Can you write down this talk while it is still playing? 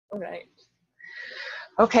All right.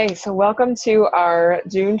 Okay, so welcome to our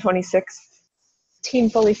June 26th Team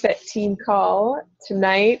Fully Fit team call.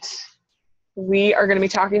 Tonight, we are going to be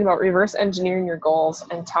talking about reverse engineering your goals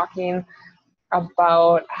and talking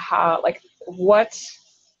about what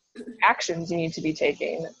actions you need to be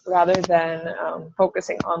taking rather than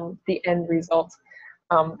focusing on the end result,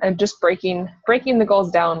 and just breaking the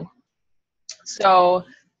goals down. So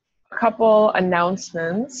a couple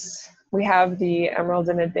announcements. We have the Emerald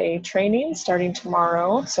in a Day training starting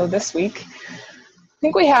tomorrow. So this week, I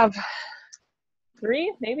think we have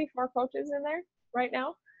 3, maybe 4 coaches in there right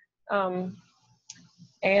now.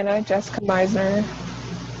 Anna, Jessica Meisner,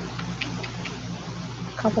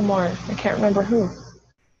 a couple more. I can't remember who.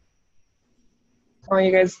 Oh,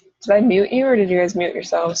 you guys, did I mute you or did you guys mute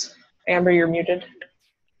yourselves? Amber, you're muted.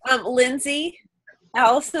 Lindsay,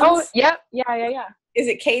 Allison. Oh, yeah. Is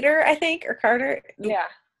it Cater, I think, or Carter? Yeah.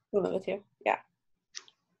 One of the two. Yeah.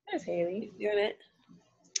 There's Haley. Doing it.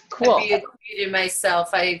 Cool. I muted myself.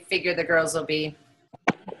 I figure the girls will be.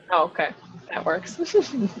 Oh, okay. That works.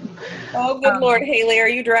 Oh, good Lord, Haley, are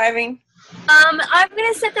you driving? I'm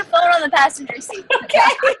gonna set the phone on the passenger seat. Okay.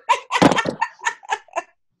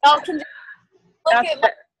 Y'all can just look at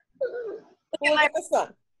my the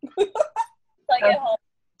sun. like at home.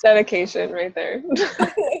 Dedication right there.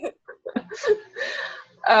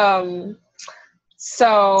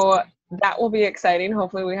 So that will be exciting.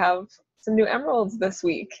 Hopefully we have some new emeralds this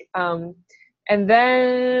week. And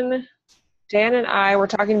then Dan and I were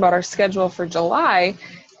talking about our schedule for July,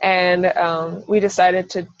 and we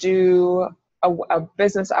decided to do a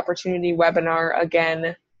business opportunity webinar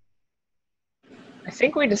again. I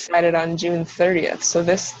think we decided on June 30th, so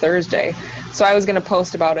this Thursday. So I was going to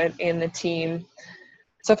post about it in the team.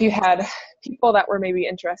 So if you had people that were maybe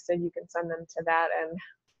interested, you can send them to that. And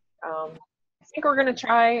I think we're going to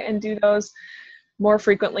try and do those more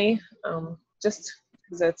frequently, just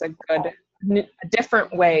because it's a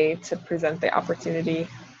different way to present the opportunity.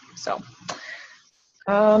 So,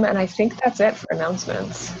 and I think that's it for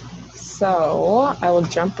announcements. So I will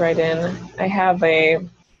jump right in. I have a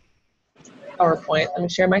PowerPoint. Let me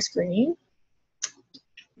share my screen.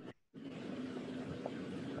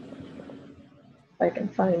 If I can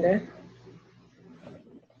find it.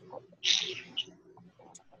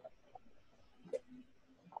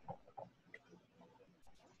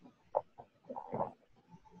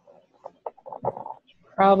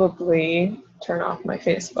 Probably turn off my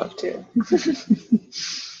Facebook too.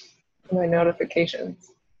 My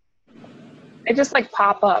notifications. They just like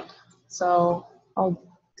pop up. So I'll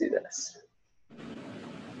do this.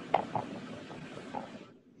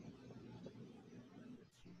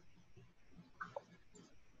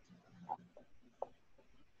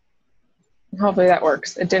 Hopefully that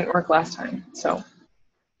works. It didn't work last time, so.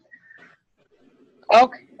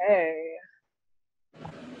 Okay.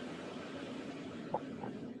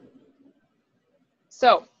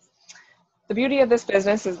 So, the beauty of this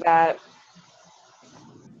business is that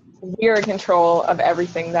we are in control of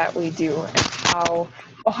everything that we do, and how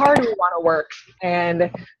hard we want to work, and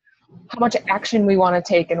how much action we want to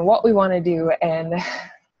take, and what we want to do, and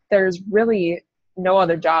there's really no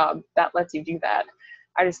other job that lets you do that.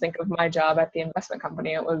 I just think of my job at the investment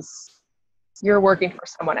company. It was, you're working for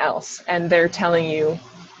someone else, and they're telling you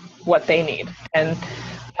what they need and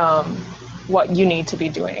what you need to be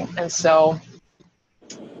doing. And so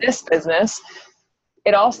this business,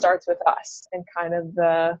 it all starts with us and kind of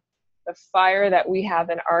the fire that we have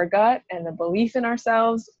in our gut and the belief in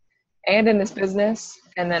ourselves and in this business,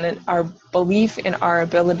 and then our belief in our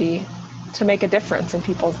ability to make a difference in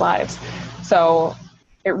people's lives. So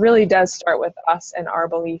it really does start with us and our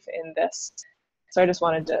belief in this. So I just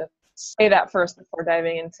wanted to say that first before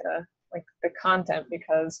diving into like the content,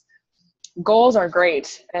 because goals are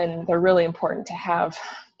great and they're really important to have.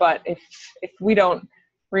 But if we don't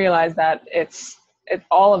realize that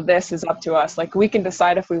all of this is up to us, like we can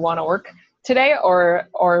decide if we want to work today or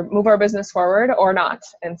move our business forward or not.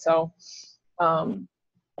 And so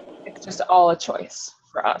it's just all a choice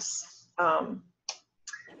for us.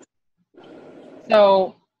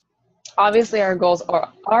 So obviously our goals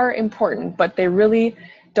are important, but they really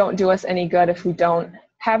don't do us any good if we don't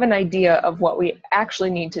have an idea of what we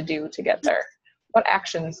actually need to do to get there. What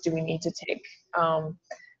actions do we need to take?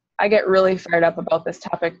 I get really fired up about this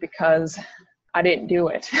topic because I didn't do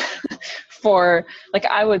it. I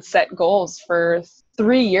would set goals for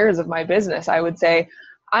 3 years of my business. I would say,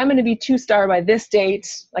 I'm going to be 2-star by this date.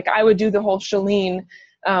 Like I would do the whole Shalene,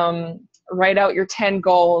 write out your 10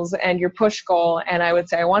 goals and your push goal. And I would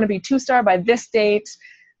say, I want to be 2-star by this date.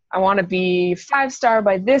 I want to be 5-star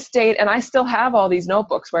by this date. And I still have all these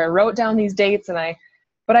notebooks where I wrote down these dates and I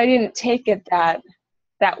but I didn't take it that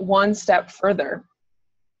one step further.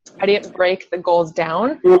 I didn't break the goals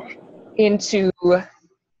down into,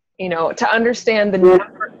 to understand the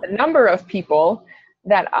number of people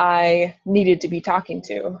that I needed to be talking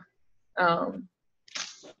to. I'm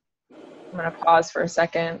going to pause for a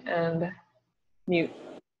second and mute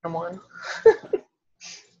someone.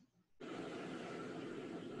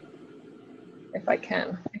 If I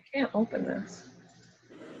can. I can't open this.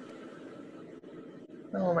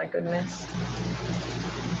 Oh my goodness.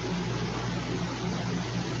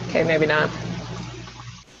 Okay, maybe not.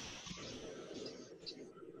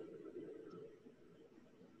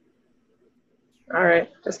 All right,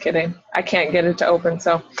 just kidding. I can't get it to open,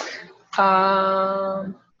 so.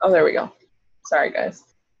 Oh, there we go. Sorry, guys.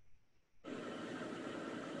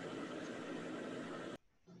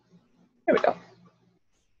 There we go.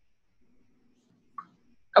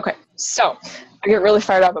 Okay, so I get really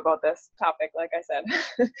fired up about this topic, like I said.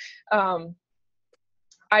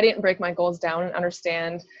 I didn't break my goals down and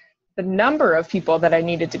understand the number of people that I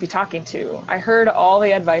needed to be talking to. I heard all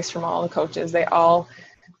the advice from all the coaches. They all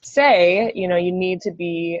say, you need to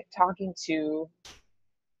be talking to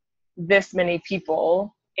this many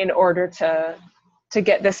people in order to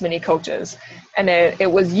get this many coaches. And it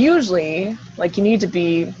was usually like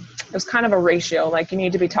it was kind of a ratio, like you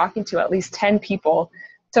need to be talking to at least 10 people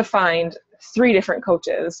to find 3 different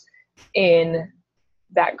coaches in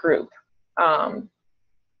that group.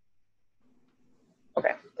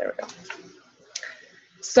 Okay, there we go.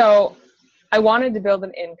 So I wanted to build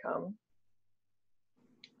an income,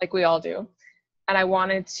 like we all do. And I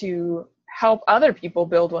wanted to help other people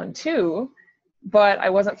build one too, but I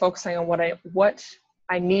wasn't focusing on what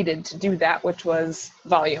I needed to do that, which was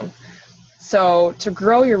volume. So to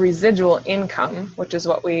grow your residual income, which is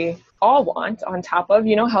what we all want on top of,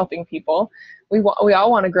 helping people, we all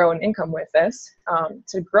want to grow an income with this.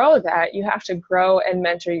 To grow that, you have to grow and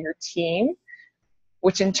mentor your team,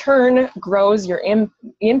 which in turn grows your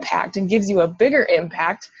impact and gives you a bigger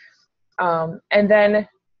impact. And then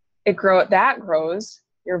that grows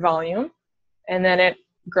your volume, and then it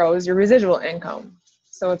grows your residual income.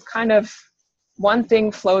 So it's kind of one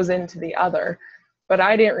thing flows into the other, but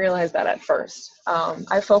I didn't realize that at first.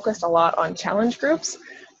 I focused a lot on challenge groups,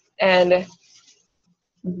 and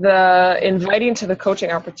the inviting to the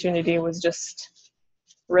coaching opportunity was just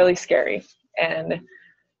really scary. And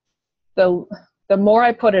the more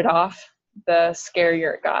I put it off, the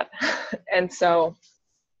scarier it got. And so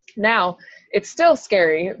now it's still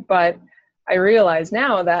scary, but I realize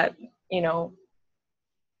now that,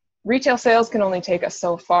 retail sales can only take us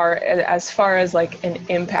so far as like an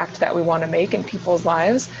impact that we want to make in people's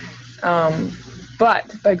lives.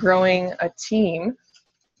 But by growing a team,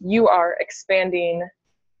 you are expanding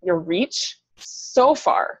your reach so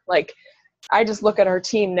far. Like, I just look at our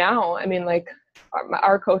team now. I mean, like,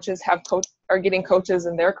 our coaches are getting coaches,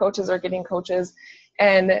 and their coaches are getting coaches.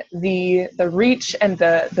 And the reach and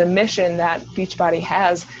the mission that Beachbody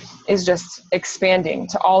has is just expanding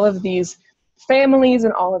to all of these families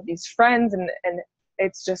and all of these friends. And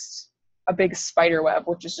it's just a big spider web,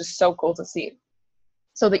 which is just so cool to see.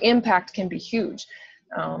 So the impact can be huge.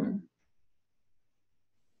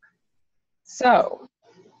 So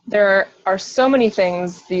there are so many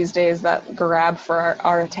things these days that grab for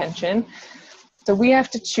our attention. So we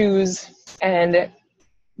have to choose and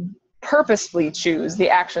purposefully choose the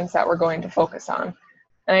actions that we're going to focus on.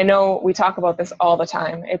 And I know we talk about this all the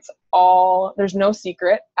time. There's no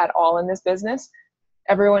secret at all in this business.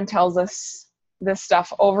 Everyone tells us this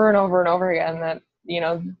stuff over and over and over again, that,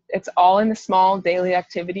 it's all in the small daily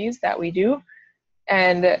activities that we do.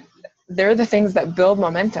 And they're the things that build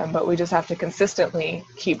momentum, but we just have to consistently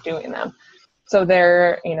keep doing them. So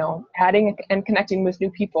they're, adding and connecting with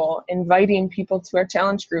new people, inviting people to our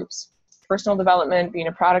challenge groups, personal development, being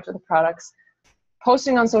a product of the products,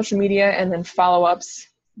 posting on social media, and then follow-ups,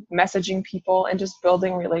 messaging people, and just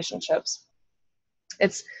building relationships.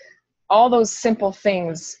 It's all those simple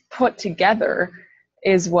things put together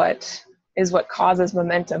is what causes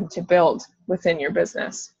momentum to build within your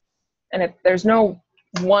business. And there's no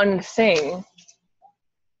one thing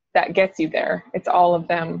that gets you there. It's all of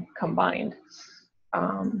them combined.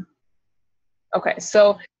 Okay,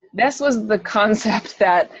 so this was the concept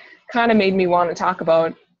that kind of made me want to talk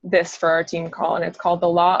about this for our team call, and it's called The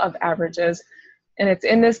Law of Averages. And it's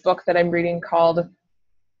in this book that I'm reading called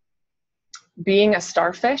Being a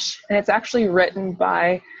Starfish. And it's actually written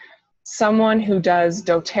by someone who does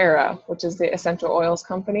doTERRA, which is the essential oils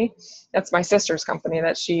company. That's my sister's company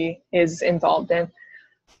that she is involved in.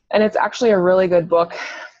 And it's actually a really good book.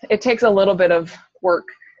 It takes a little bit of work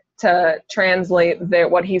to translate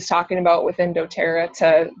what he's talking about within doTERRA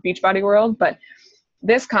to Beachbody World, but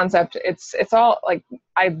this concept, it's all like,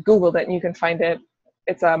 I Googled it and you can find it.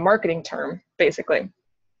 It's a marketing term basically.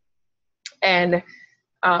 And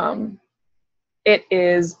it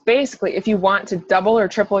is basically, if you want to double or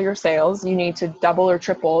triple your sales, you need to double or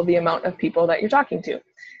triple the amount of people that you're talking to.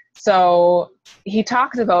 So he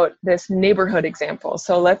talks about this neighborhood example.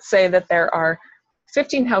 So let's say that there are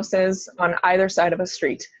 15 houses on either side of a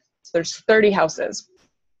street. So there's 30 houses.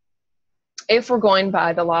 If we're going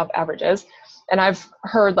by the law of averages, and I've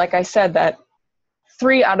heard, like I said, that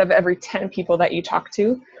 3 out of every 10 people that you talk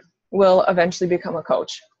to will eventually become a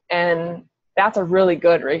coach. And that's a really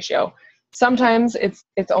good ratio. Sometimes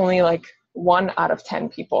it's only like 1 out of 10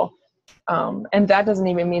 people. And that doesn't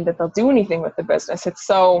even mean that they'll do anything with the business. It's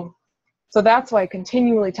so that's why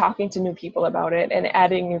continually talking to new people about it and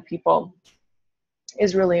adding new people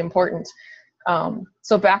is really important.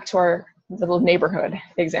 So back to our little neighborhood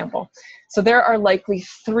example. So there are likely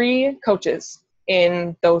 3 coaches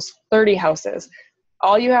in those 30 houses.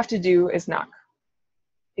 All you have to do is knock.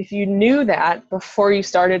 If you knew that before you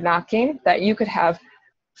started knocking, that you could have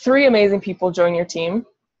 3 amazing people join your team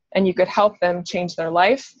and you could help them change their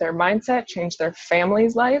life, their mindset, change their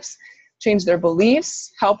families' lives, change their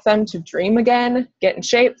beliefs, help them to dream again, get in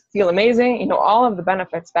shape, feel amazing, all of the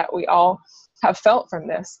benefits that we all have felt from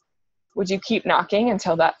this. Would you keep knocking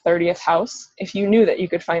until that 30th house if you knew that you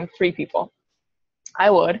could find 3 people? I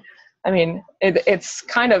would. I mean, it's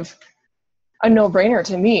kind of a no-brainer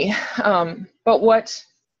to me. But what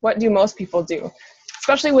do most people do?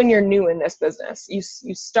 Especially when you're new in this business. You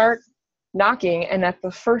start knocking, and at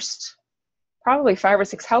the first probably 5 or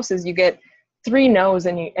 6 houses, you get 3 no's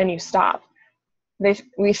and you stop.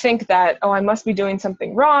 We think that, oh, I must be doing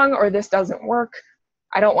something wrong, or this doesn't work.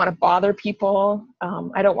 I don't want to bother people.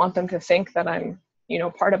 I don't want them to think that I'm,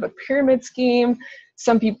 part of a pyramid scheme.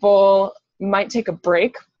 Some people might take a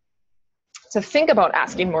break to think about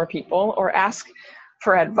asking more people or ask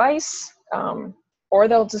for advice, or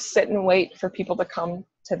they'll just sit and wait for people to come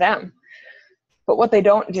to them. But what they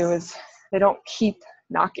don't do is they don't keep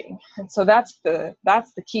knocking. And so that's the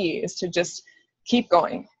key, is to just keep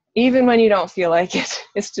going. Even when you don't feel like it,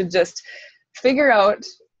 is to just figure out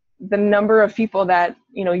the number of people that,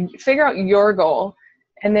 figure out your goal,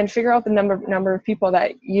 and then figure out the number of people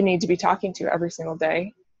that you need to be talking to every single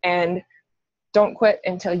day, and don't quit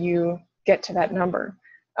until you get to that number.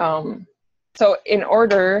 So I'm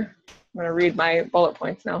going to read my bullet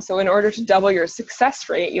points now. So in order to double your success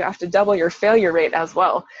rate, you have to double your failure rate as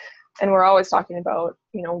well. And we're always talking about,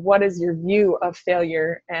 what is your view of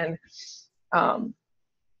failure? And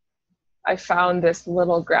I found this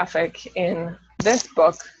little graphic in this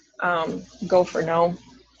book, Go for No.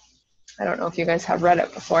 I don't know if you guys have read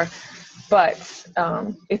it before, but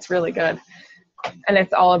it's really good. And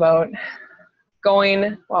it's all about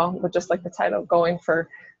just like the title, going for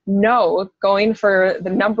the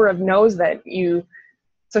number of no's that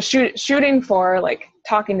shooting for, like,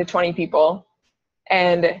 talking to 20 people,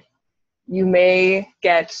 and you may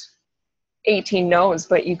get 18 no's,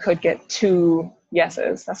 but you could get 2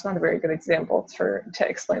 yeses. That's not a very good example to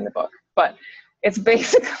explain the book, but it's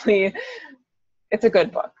basically, it's a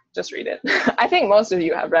good book. Just read it. I think most of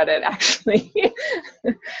you have read it, actually.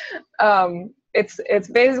 It's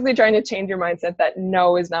basically trying to change your mindset that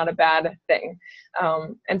no is not a bad thing.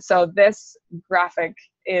 And so this graphic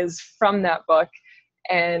is from that book,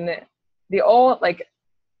 and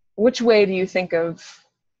which way do you think of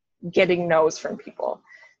getting no's from people?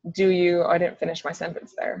 I didn't finish my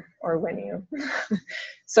sentence there, or when you.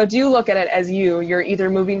 So do you look at it as you're either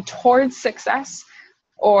moving towards success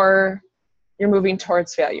or you're moving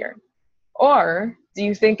towards failure? Or do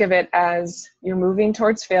you think of it as you're moving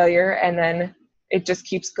towards failure and then it just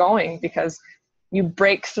keeps going because you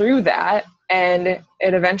break through that and it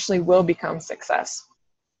eventually will become success?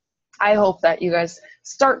 I hope that you guys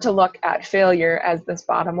start to look at failure as this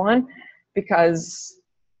bottom one, because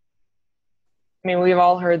we've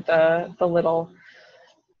all heard the little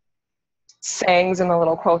sayings and the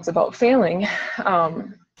little quotes about failing,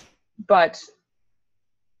 but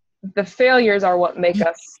the failures are what make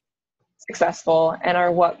us successful and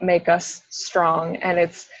are what make us strong, and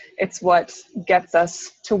it's what gets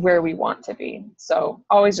us to where we want to be. So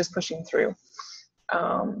always just pushing through.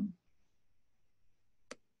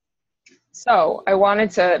 So I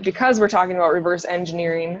wanted to, because we're talking about reverse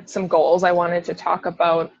engineering some goals, I wanted to talk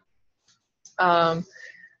about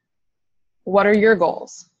what are your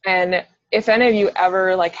goals? And if any of you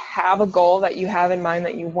ever have a goal that you have in mind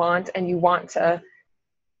that you want, and you want to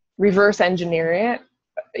reverse engineer it,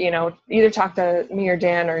 either talk to me or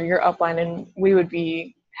Dan or your upline, and we would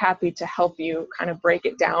be happy to help you kind of break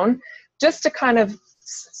it down, just to kind of,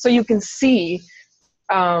 so you can see,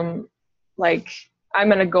 like, I'm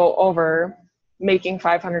going to go over making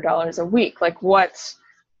 $500 a week, like what,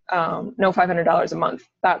 no, $500 a month.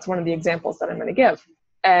 That's one of the examples that I'm going to give.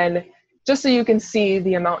 And just so you can see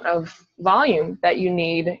the amount of volume that you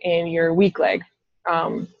need in your weak leg.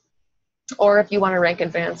 Or if you want to rank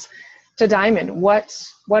advance to diamond, what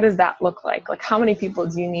does that look like? Like, how many people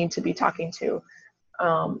do you need to be talking to?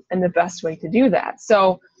 And the best way to do that.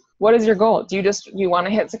 So what is your goal? Do you want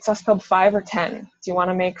to hit Success Club 5 or 10? Do you want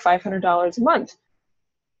to make $500 a month?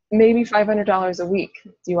 Maybe $500 a week.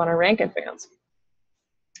 Do you want to rank advance?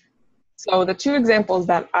 So the two examples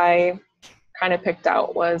that I kind of picked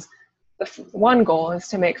out was, the one goal is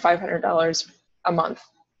to make $500 a month.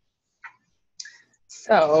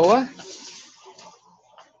 So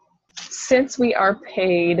since we are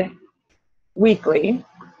paid weekly,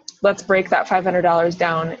 let's break that $500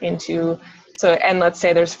 down into, and let's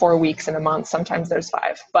say there's 4 weeks in a month, sometimes there's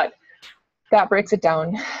 5, but that breaks it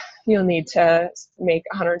down. You'll need to make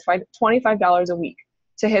 $125 a week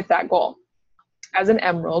to hit that goal. As an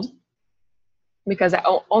emerald, because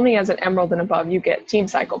only as an emerald and above, you get team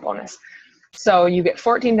cycle bonus. So you get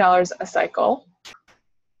 $14 a cycle.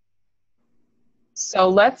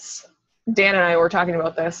 So Dan and I were talking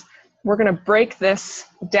about this. We're going to break this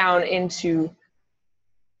down into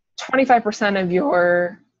 25% of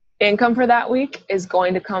your income for that week is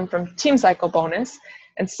going to come from team cycle bonus,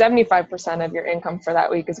 and 75% of your income for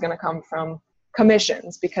that week is going to come from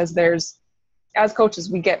commissions, because as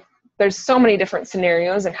coaches, there's so many different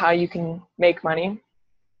scenarios and how you can make money.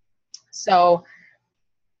 So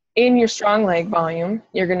in your strong leg volume,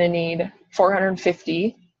 you're going to need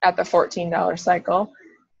 450 at the $14 cycle.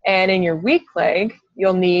 And in your weak leg,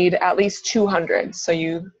 you'll need at least 200. So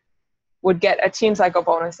you would get a team cycle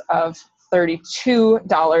bonus of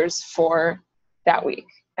 $32 for that week.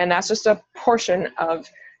 And that's just a portion of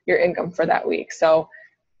your income for that week. So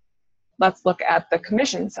let's look at the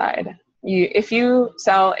commission side. If you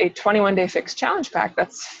sell a 21-day fixed challenge pack,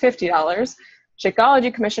 that's $50.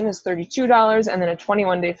 Shakeology commission is $32, and then a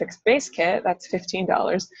 21-day fixed base kit, that's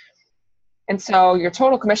 $15. And so your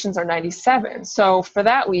total commissions are $97. So for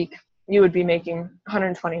that week, you would be making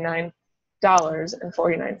 $129.49.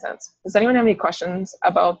 Does anyone have any questions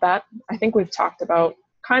about that? I think we've talked about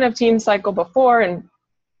kind of team cycle before, and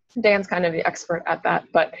Dan's kind of the expert at that.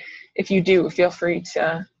 But if you do, feel free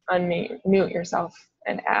to unmute yourself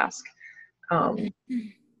and ask.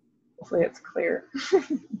 Hopefully it's clear.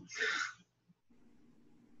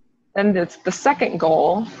 And it's the second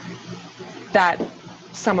goal that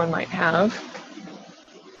someone might have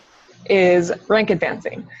is rank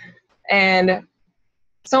advancing. And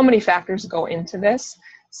so many factors go into this.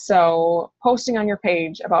 So posting on your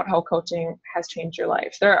page about how coaching has changed your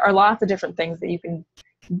life. There are lots of different things that you can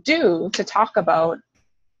do to talk about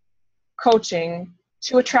coaching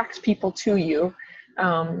to attract people to you,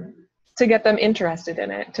 to get them interested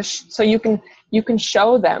in it, so you can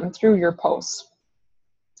show them through your posts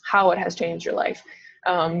how it has changed your life.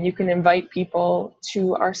 You can invite people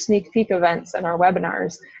to our sneak peek events and our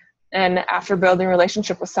webinars. And after building a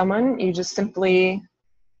relationship with someone, you just simply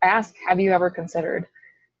ask, have you ever considered?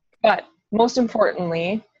 But most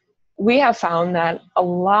importantly, we have found that a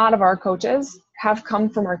lot of our coaches have come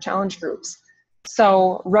from our challenge groups.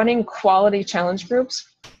 So running quality challenge groups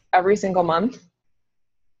every single month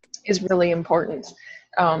is really important.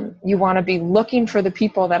 You want to be looking for the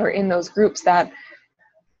people that are in those groups that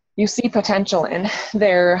you see potential in.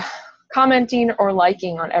 They're commenting or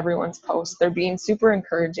liking on everyone's posts. They're being super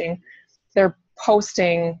encouraging. They're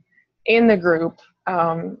posting in the group.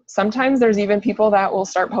 Sometimes there's even people that will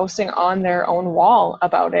start posting on their own wall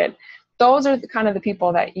about it. Those are kind of the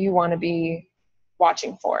people that you want to be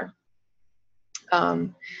watching for.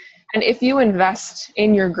 And if you invest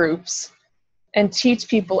in your groups and teach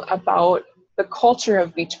people about the culture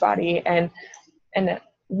of Beachbody and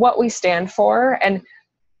what we stand for, and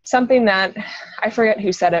something that I forget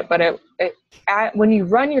who said it, but when you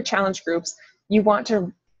run your challenge groups, you want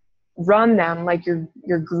to run them like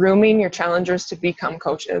you're grooming your challengers to become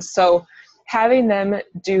coaches. So having them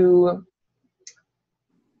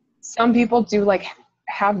some people do like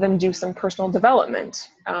have them do some personal development.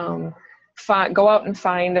 Go out and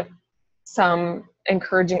find some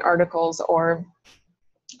encouraging articles, or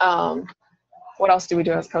what else do we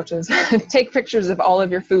do as coaches? Take pictures of all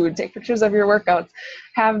of your food, take pictures of your workouts,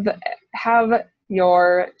 have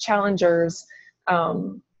your challengers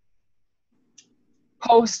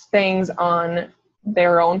post things on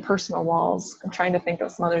their own personal walls. I'm trying to think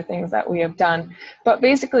of some other things that we have done, but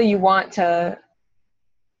basically you want to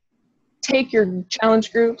take your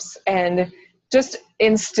challenge groups and just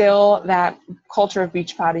instill that culture of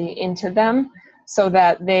Beachbody into them so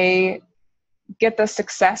that they get the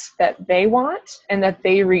success that they want and that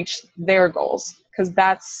they reach their goals, because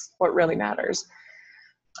that's what really matters.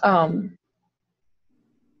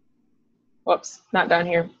 Whoops, not down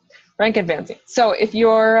here. Rank advancing. So if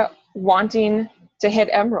you're wanting to hit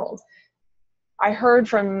Emerald, I heard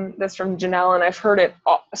from Janelle, and I've heard it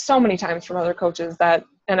so many times from other coaches that,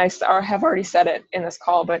 and I have already said it in this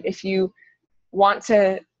call, but if you want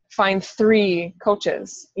to find 3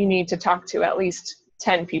 coaches, you need to talk to at least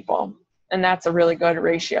 10 people. And that's a really good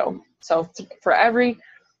ratio. So for every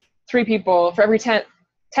 10 people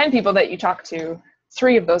that you talk to,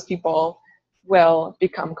 3 of those people will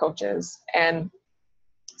become coaches. And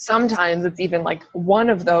sometimes it's even like one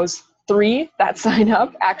of those 3 that sign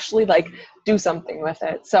up actually like do something with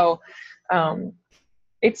it. So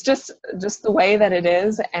it's just the way that it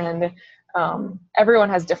is. And everyone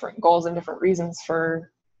has different goals and different reasons for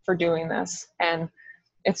doing this. And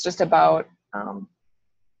it's just about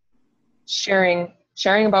sharing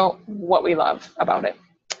about what we love about it.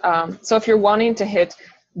 So if you're wanting to hit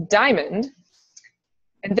Diamond,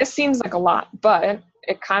 and this seems like a lot, but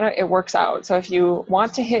it works out. So if you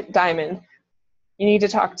want to hit Diamond, you need to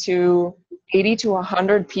talk to 80 to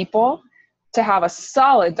 100 people to have a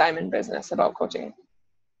solid Diamond business about coaching.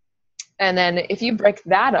 And then if you break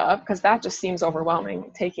that up, because that just seems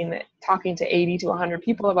overwhelming, talking to 80 to 100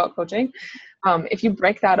 people about coaching, if you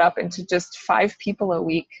break that up into just 5 people a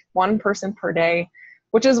week, 1 person per day,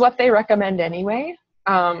 which is what they recommend anyway,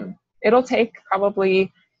 it'll take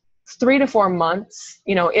probably 3 to 4 months,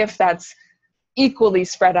 if that's equally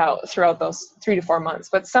spread out throughout those 3 to 4 months.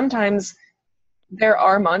 But sometimes there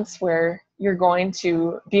are months where you're going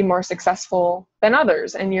to be more successful than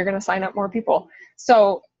others and you're going to sign up more people.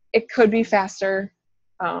 So it could be faster.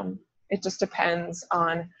 It just depends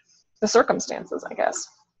on the circumstances, I guess.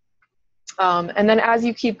 And then as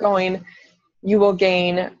you keep going, you will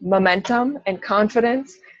gain momentum and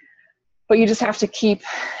confidence, but you just have to keep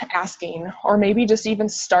asking, or maybe just even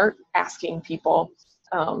start asking people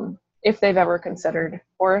if they've ever considered,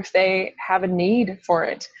 or if they have a need for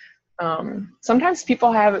it. Sometimes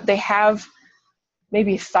people have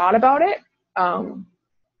maybe thought about it,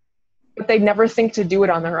 but they never think to do it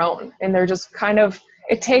on their own. And they're just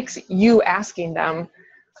it takes you asking them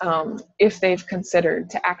if they've considered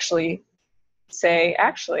to actually say,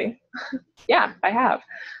 yeah, I have.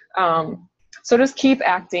 So just keep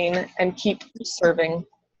acting and keep serving.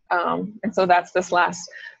 And so that's this last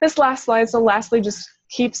slide. So lastly, just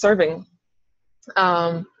keep serving.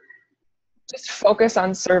 Just focus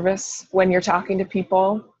on service when you're talking to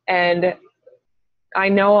people. And I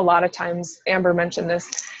know a lot of times, Amber mentioned this,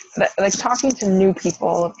 that like talking to new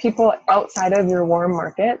people outside of your warm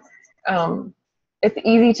market, it's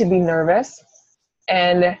easy to be nervous.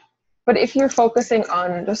 But if you're focusing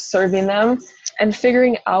on just serving them and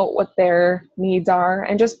figuring out what their needs are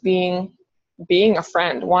and just being a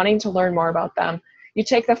friend, wanting to learn more about them, you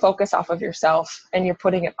take the focus off of yourself and you're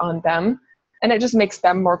putting it on them. And it just makes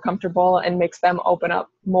them more comfortable and makes them open up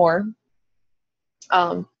more.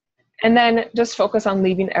 And then just focus on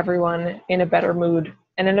leaving everyone in a better mood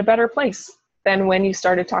and in a better place than when you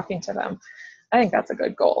started talking to them. I think that's a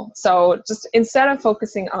good goal. So just instead of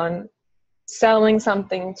focusing on selling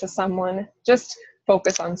something to someone, just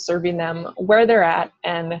focus on serving them where they're at,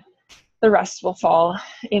 and the rest will fall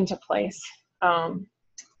into place. I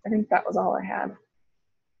think that was all I had.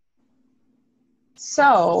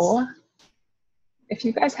 So if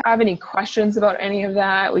you guys have any questions about any of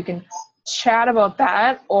that, we can chat about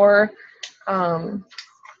that. Or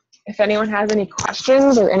if anyone has any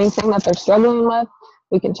questions or anything that they're struggling with,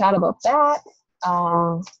 we can chat about that.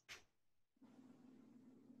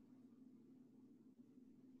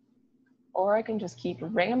 Or I can just keep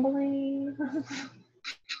rambling.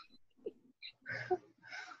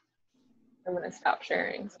 I'm going to stop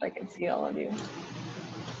sharing so I can see all of you.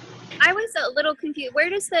 I was a little confused. Where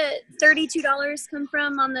does the $32 come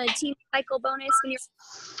from on the Team Cycle bonus when you're?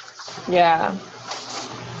 Yeah.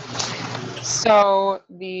 So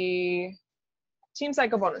the Team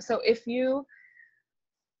Cycle bonus. So if you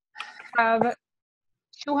have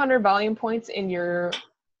 200 volume points in your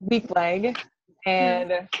weak leg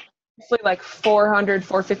and like 400,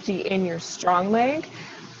 450 in your strong leg,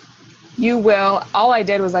 you will, all I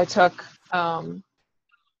did was I took $14,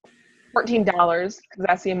 because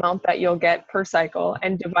that's the amount that you'll get per cycle,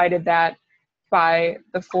 and divided that by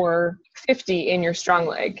the 450 in your strong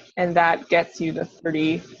leg, and that gets you the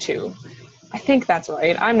 32. I think that's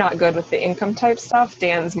right. I'm not good with the income type stuff.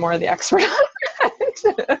 Dan's more the expert on that.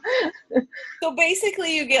 So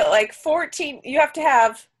basically you get like 14, you have to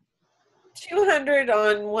have 200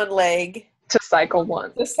 on one leg To cycle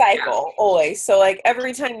once. to cycle always. So like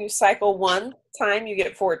every time you cycle one time, you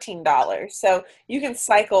get $14. So you can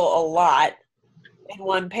cycle a lot in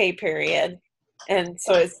one pay period. And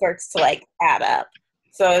so it starts to like add up.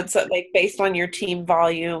 So it's like based on your team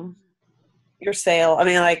volume, your sale. I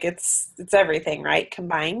mean, like it's everything, right?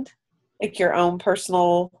 Combined, like your own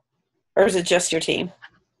personal, or is it just your team?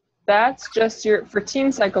 That's just for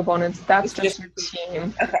team cycle bonus. That's It's just your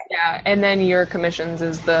team. Okay. Yeah, and then your commissions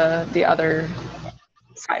is the other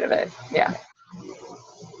side of it. Yeah.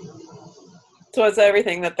 So it's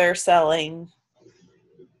everything that they're selling,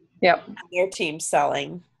 Yep. their team's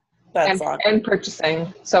selling. That's on. And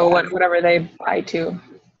purchasing. So whatever they buy too,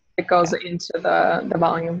 it goes into the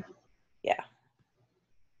volume. Yeah.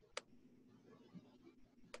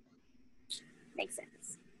 Makes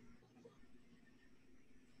sense.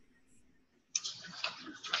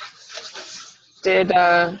 Did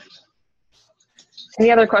any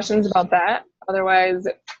other questions about that? Otherwise,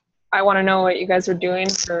 I want to know what you guys are doing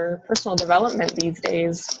for personal development these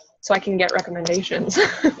days so I can get recommendations.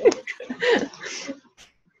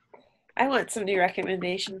 I want some new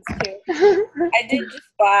recommendations too. I did just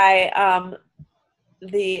buy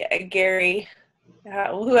the Gary,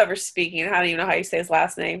 whoever's speaking. I don't even know how you say his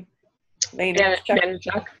last name.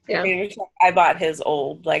 Vaynerchuk. Yeah. Vaynerchuk. I bought his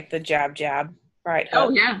old, like the Jab, right? Oh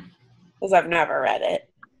yeah. Because I've never read it.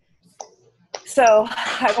 So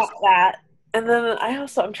I bought that. And then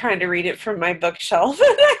I'm trying to read it from my bookshelf, and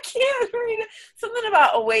I can't read it. Something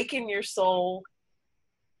about awaken your soul,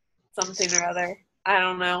 something or other. I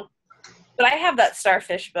don't know. But I have that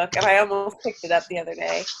starfish book, and I almost picked it up the other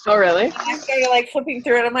day. Oh really? And I started like flipping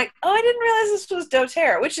through it. I'm like, oh, I didn't realize this was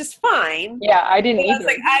doTERRA, which is fine. Yeah, I didn't But I either. was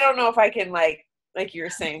like, I don't know if I can like you were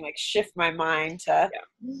saying, like shift my mind to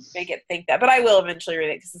make it think that. But I will eventually read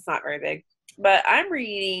it because it's not very big. But I'm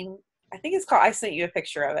reading. I think it's called. I sent you a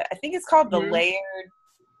picture of it. I think it's called the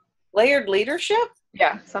Layered Leadership.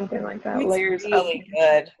 Yeah, something like that. It's Layers really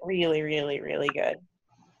good. Really, really, really good.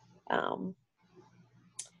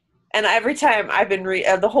 And every time I've been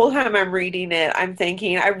the whole time I'm reading it, I'm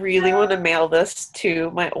thinking I really want to mail this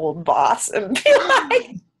to my old boss and be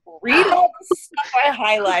like, read all the stuff I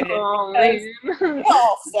highlighted. Oh man. They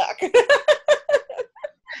all suck.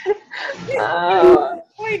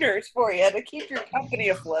 Pointers for you to keep your company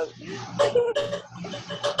afloat.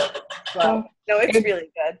 Well, no, it's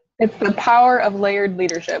really good. It's the power of layered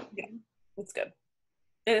leadership. Yeah, it's good.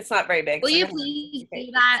 And it's not very big. Will you please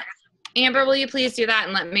do that? Amber, will you please do that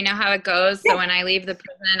and let me know how it goes so when I leave the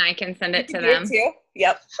prison I can send it to them? Too?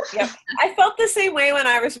 Yep. I felt the same way when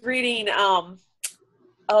I was reading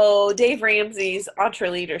Dave Ramsey's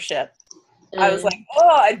EntreLeadership. I was like,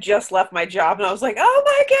 I just left my job, and I was like, oh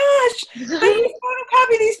my gosh, I need to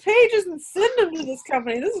photocopy these pages and send them to this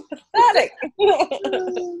company. This is pathetic.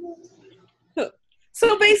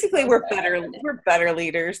 So basically, we're better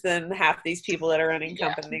leaders than half these people that are running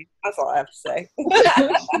companies. That's all I have to say.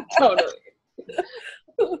 Totally.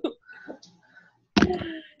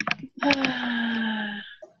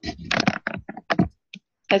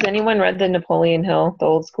 Has anyone read the Napoleon Hill, the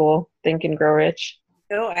old school Think and Grow Rich?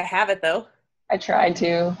 No, I have it though. I tried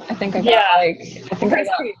to. I think I got It's pretty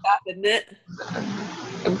tough, isn't it?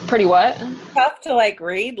 Pretty what? Tough to like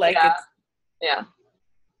read, like it's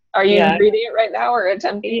Are you reading it right now or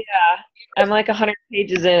attempting? Yeah, I'm like 100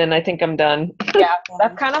 pages in and I think I'm done. Yeah,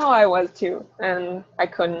 that's kind of how I was too, and I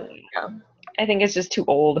couldn't. Yeah. I think it's just too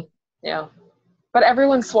old. Yeah. But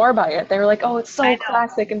everyone swore by it. They were like, oh, it's so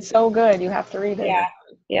classic and so good. You have to read it.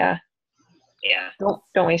 Yeah. Don't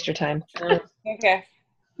waste your time. Okay.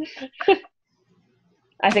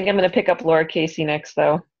 I think I'm going to pick up Laura Casey next,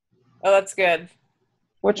 though. Oh, that's good.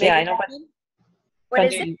 Which, I know. What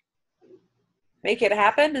is it? Make It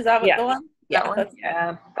Happen? Is that what the one?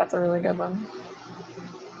 Yeah, that's a really good one.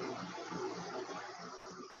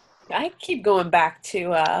 I keep going back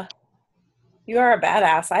to You Are a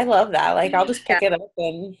Badass. I love that. Like, I'll just pick it up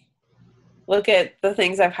and look at the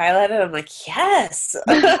things I've highlighted. I'm like, yes.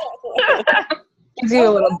 Gives you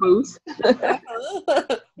a little boost.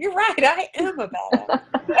 You're right. I am a badass.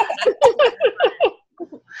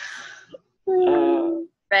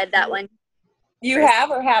 Read that one. You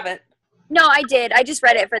have or haven't? No, I did. I just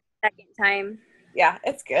read it for the second time. Yeah,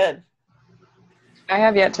 it's good. I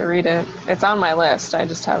have yet to read it. It's on my list. I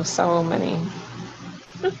just have so many.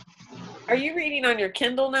 Are you reading on your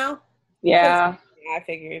Kindle now? Yeah. Yeah, I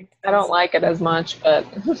figured. I don't like it as much, but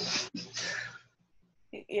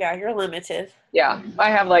yeah, you're limited. yeah, I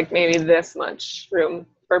have like maybe this much room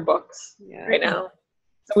for books right now.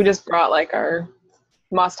 So we just brought like our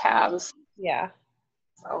must-haves. Yeah.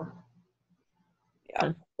 So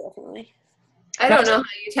Yeah, definitely. I don't know how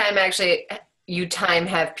you time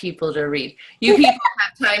have people to read. You people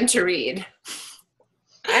have time to read.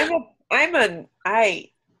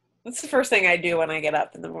 That's the first thing I do when I get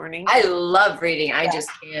up in the morning. I love reading. I just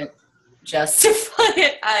can't justify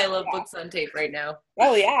it. I love books on tape right now.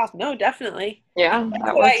 Oh yeah, no, definitely. yeah, That's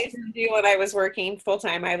that what I works. used to do when I was working full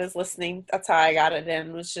time. I was listening. That's how I got it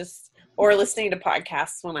in. Or listening to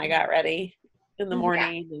podcasts when I got ready in the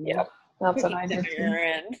morning. And Yep. That's what I do.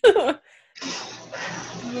 dinner too.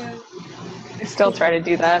 and I still try to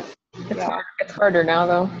do that. It's harder now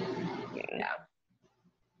though.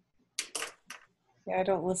 Yeah, I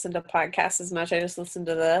don't listen to podcasts as much. I just listen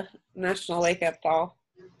to the National Wake Up Call.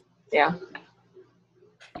 Yeah.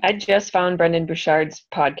 I just found Brendan Bouchard's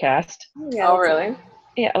podcast. Oh, really?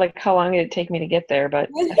 Yeah, like how long did it take me to get there? But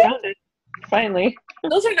I found it finally.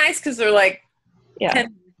 Those are nice because they're like Yeah.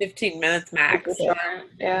 10, 15 minutes max.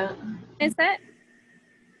 Yeah. Is that?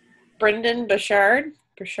 Brendan Bouchard.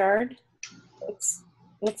 Bouchard.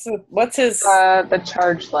 What's his The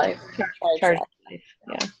Charged Life. Charged Life.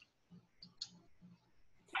 Yeah.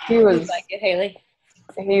 He was like it, Haley?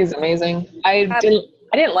 He's amazing. I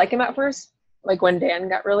didn't like him at first, like when Dan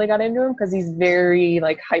got into him, because he's very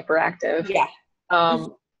like hyperactive. Yeah.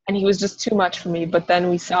 And he was just too much for me. But then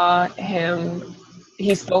we saw him.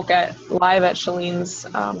 He spoke live at Shalene's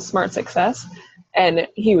Smart Success, and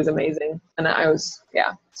he was amazing. And I was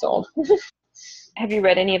sold. Have you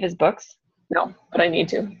read any of his books? No, but I need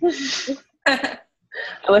to. I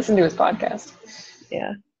listened to his podcast.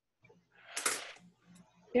 Yeah.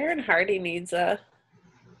 Darren Hardy needs a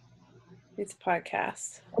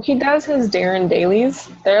podcast. He does his Darren dailies.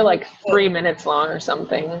 They're like 3 minutes long or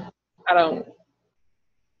something. I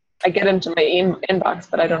get into my inbox,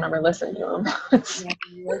 but I don't ever listen to him. I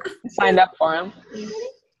signed up for him.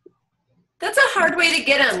 That's a hard way to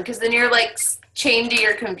get them because then you're like chained to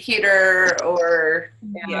your computer or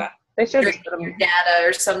They should just put your them. data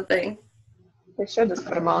or something. They should just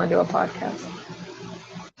put them all into a podcast.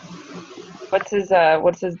 What's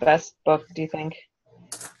his best book, do you think?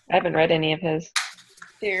 I haven't read any of his.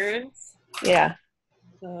 Darren's. Yeah.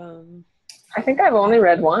 I think I've only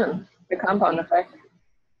read one, The Compound Effect.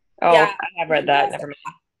 Oh, Yeah. I have read that. Never mind.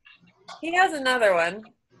 He has another one.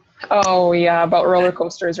 Oh yeah, about roller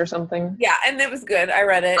coasters or something. Yeah, and it was good. I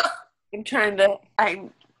read it. I think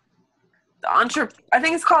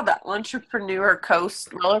it's called the Entrepreneur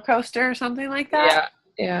Roller Coaster or something like that.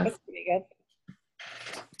 Yeah. That's pretty good.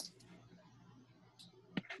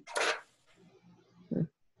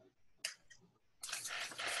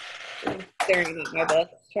 I'm staring at my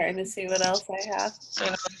books, trying to see what else I have.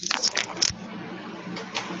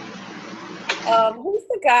 Who's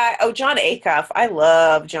the guy? Oh, John Acuff. I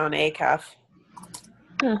love John Acuff.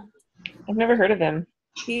 I've never heard of him.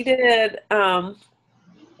 He did, he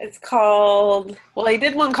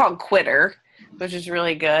did one called Quitter, which is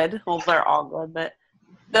really good. Well, they're all good, but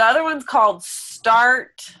the other one's called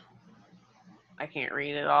Start. I can't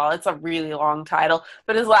read it all. It's a really long title,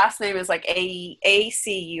 but his last name is like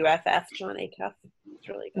Acuff, John Acuff. It's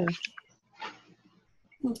really good.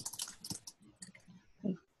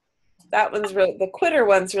 That one's the Quitter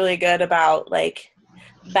one's really good about like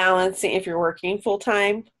balancing if you're working full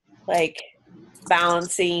time, like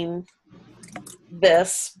balancing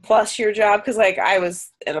this plus your job. Cause like I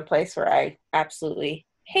was in a place where I absolutely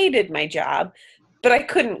hated my job, but I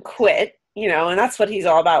couldn't quit, and that's what he's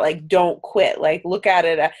all about. Like, don't quit. Like, look at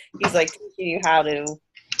it. He's like teaching you how to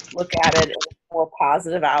look at it in a more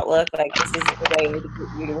positive outlook. Like, this is the way to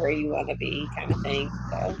get you to where you want to be, kind of thing.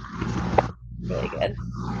 So, really good.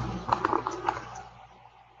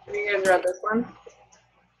 Have you guys read this one?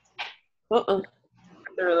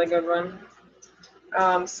 It's a really good one.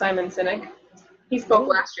 Simon Sinek. He spoke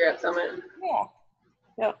last year at Summit. Yeah.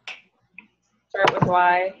 Yep. Start with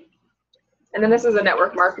Why. And then this is a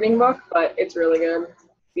network marketing book, but it's really good.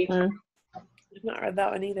 I've not read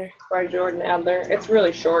that one either. By Jordan Adler. It's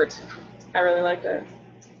really short. I really liked it.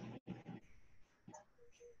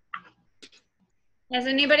 Has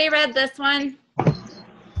anybody read this one?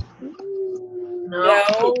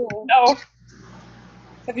 No.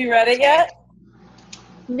 Have you read it yet?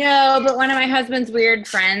 No, but one of my husband's weird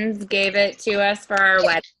friends gave it to us for our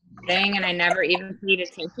wedding, and I never even paid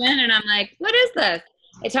attention. And I'm like, what is this?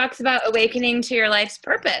 It talks about awakening to your life's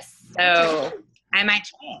purpose. So I might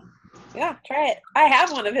try it. Yeah, try it. I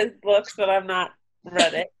have one of his books, but I've not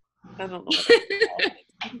read it. I don't know what it's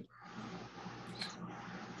called.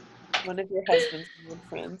 One of your husband's weird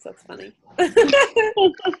friends. That's funny.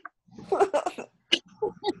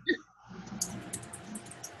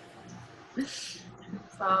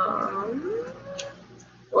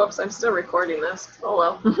 Whoops, I'm still recording this. Oh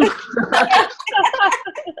well.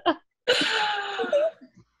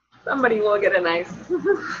 Somebody will get a nice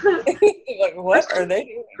Like, what are they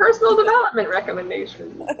doing? personal development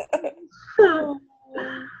recommendation.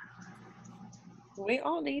 We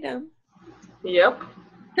all need them. Yep.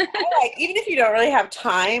 Like, even if you don't really have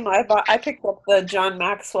time, I picked up the John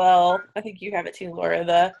Maxwell. I think you have it too, Laura.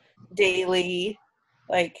 The daily,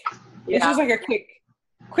 like, it's just like a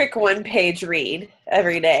quick 1-page read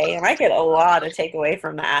every day, and I get a lot of takeaway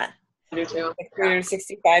from that. I do too. Like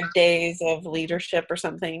 365 days of leadership or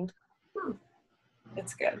something.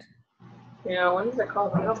 It's good. Yeah, what is it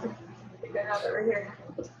called? I don't think I have it right here.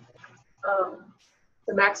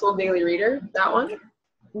 The Maxwell Daily Reader, that one?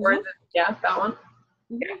 Or is it, yeah, that one.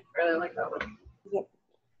 Yeah, I really like that one. Yep.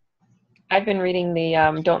 I've been reading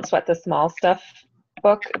the Don't Sweat the Small Stuff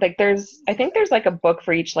book. Like I think there's like a book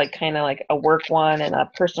for each, like kind of like a work one and a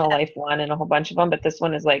personal life one and a whole bunch of them, but this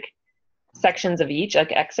one is like sections of each,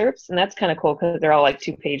 like excerpts, and that's kind of cool because they're all like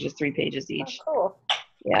 2 pages, 3 pages each. Oh, cool.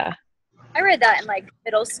 Yeah. I read that in like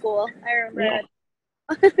middle school. I remember.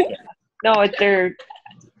 Yeah. No, they're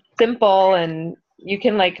simple, and you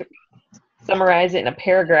can like summarize it in a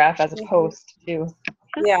paragraph as a post too.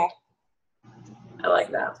 Yeah. I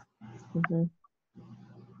like that. Mm-hmm.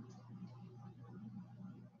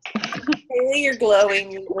 Haley, you're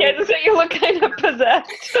glowing. Yeah, just you look kind of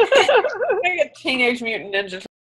possessed. Like a Teenage Mutant Ninja